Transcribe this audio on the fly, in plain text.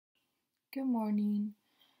Good morning.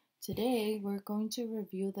 Today we're going to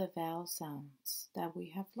review the vowel sounds that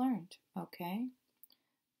we have learned, okay?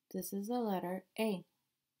 This is the letter A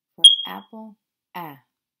for apple, A.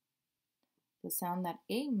 The sound that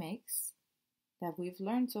A makes that we've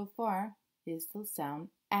learned so far is the sound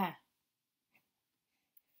A.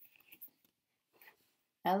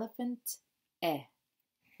 Elephant, E.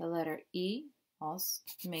 The letter E also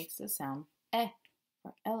makes the sound E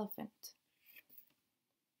for elephant.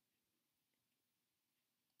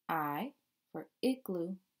 I for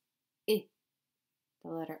igloo, I. The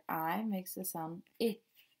letter I makes the sound I.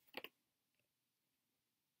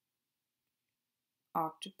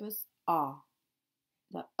 Octopus, ah.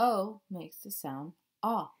 The O makes the sound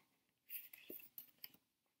ah.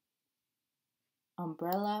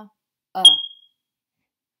 Umbrella,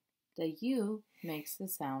 The U makes the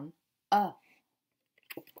sound Now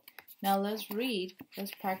let's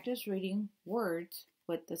practice reading words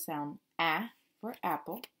with the sound A for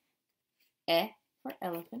apple, E for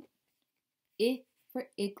elephant, I for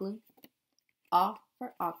igloo, A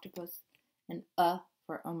for octopus, and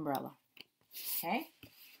for umbrella. Okay?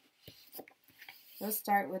 Let's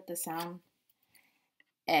start with the sound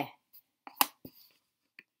E.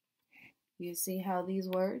 You see how these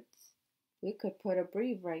words? We could put a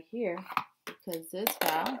brief right here because this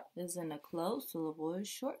vowel is in a closed syllable is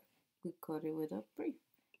short. We coat it with a brief.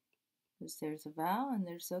 Because there's a vowel and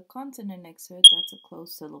there's a consonant next to it, that's a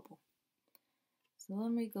closed syllable. So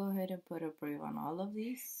let me go ahead and put a brief on all of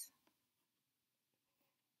these.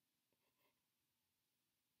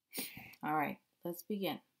 All right, let's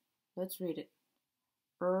begin. Let's read it.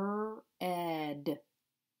 Ed,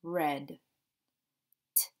 red.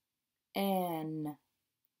 Ten,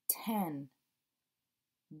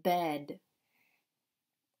 bed.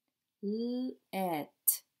 Let.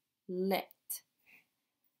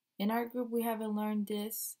 In our group, we haven't learned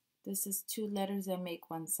this. This is two letters that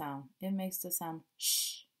make one sound. It makes the sound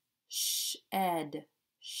sh, shed,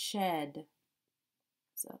 shed.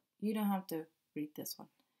 So you don't have to read this one.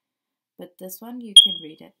 But this one, you can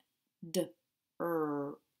read it.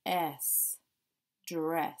 S,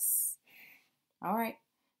 dress. All right.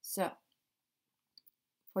 So,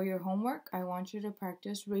 for your homework, I want you to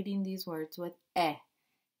practice reading these words with E.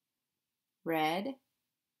 Red,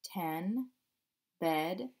 10,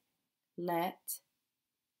 bed, let,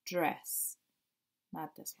 dress.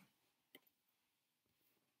 Not this one.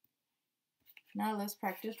 Now let's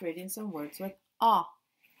practice reading some words with A.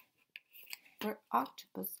 For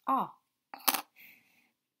octopus, A.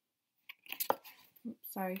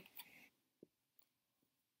 Oops, sorry.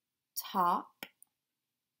 Top,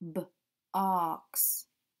 B, ox,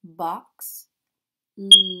 box,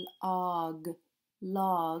 log,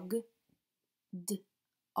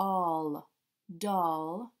 all,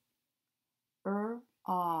 doll,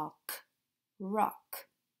 rock,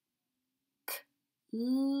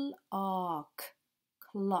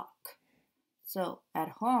 clock. So at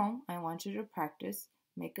home, I want you to practice,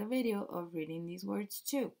 make a video of reading these words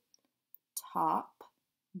too. Top,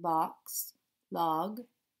 box, log,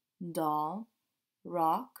 doll,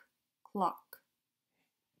 rock, clock.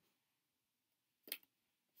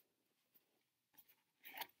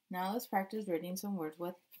 Now let's practice reading some words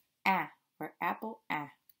with A for apple,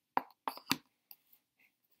 A.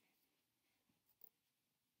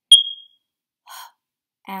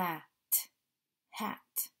 At, hat.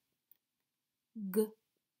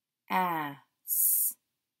 Ass,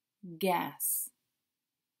 gas.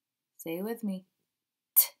 Say it with me.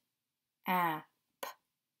 App,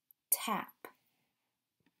 tap.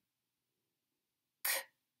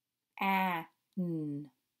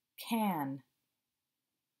 Can.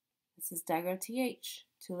 This is dagger TH.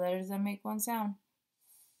 Two letters that make one sound.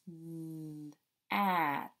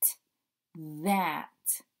 At, that.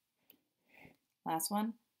 Last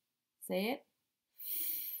one. Say it.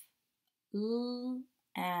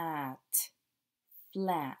 At,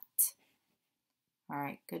 flat. All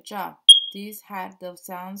right, good job. These had the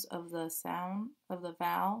sound of the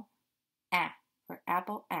vowel A for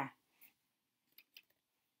apple, A.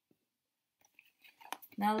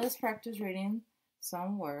 Now let's practice reading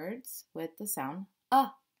some words with the sound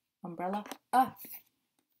umbrella,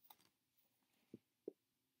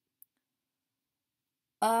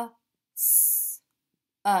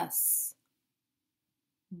 us,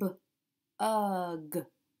 bug,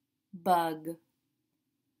 bug,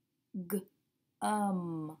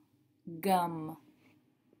 gum,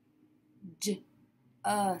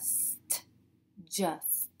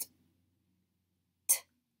 just,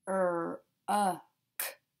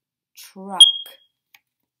 truck.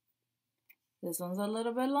 This one's a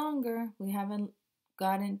little bit longer. We haven't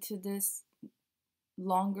got into this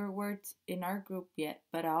longer words in our group yet,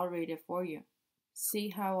 but I'll read it for you. See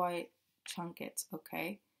how I chunk it,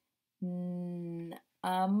 okay? Right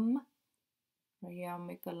here, I'll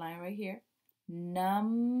make a line right here.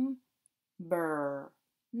 Number.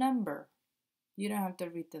 Number. You don't have to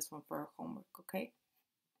read this one for homework, okay?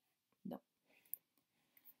 No.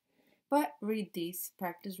 But read these.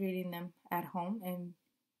 Practice reading them at home and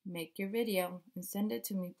make your video and send it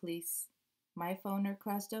to me, please. My phone or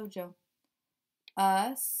Class Dojo.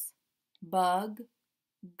 Us, bug,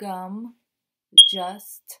 gum,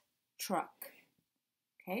 just, truck.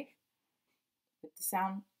 Okay? With the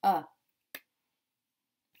sound Now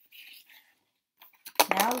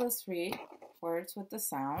let's read words with the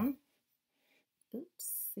sound.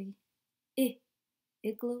 Oopsie.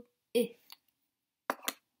 Igloo,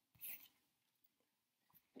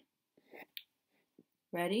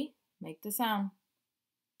 Ready? Make the sound.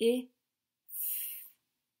 If.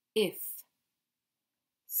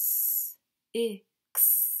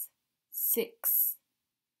 Ix, 6.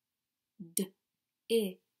 Did.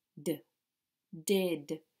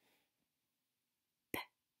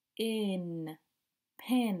 In,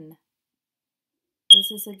 pin.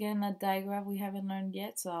 This is again a digraph we haven't learned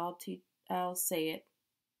yet, so I'll say it.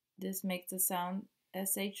 This makes the sound,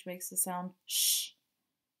 sh makes the sound sh.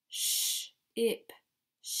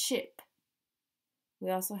 Ship.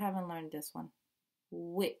 We also haven't learned this one.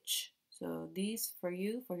 Which. So these for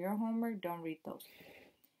you, for your homework, don't read those.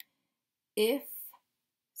 If,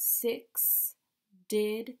 6,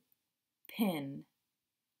 did, pin.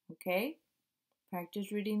 Okay?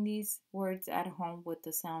 Practice reading these words at home with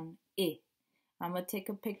the sound I. I'm going to take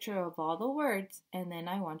a picture of all the words, and then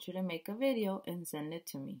I want you to make a video and send it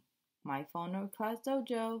to me. My phone or Class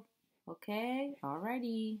Dojo. Okay?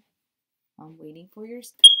 Alrighty. I'm waiting for your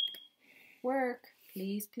work.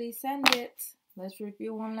 Please send it. Let's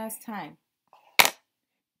review one last time.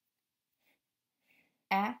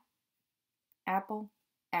 A, apple,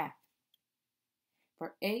 a.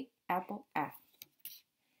 For A, apple, a.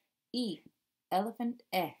 E, elephant,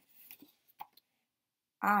 e.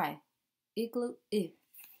 I, igloo, I.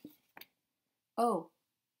 O,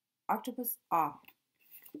 octopus, ah.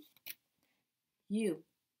 U,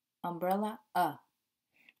 umbrella,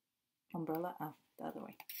 umbrella, the other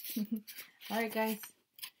way. All right, guys.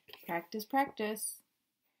 Practice.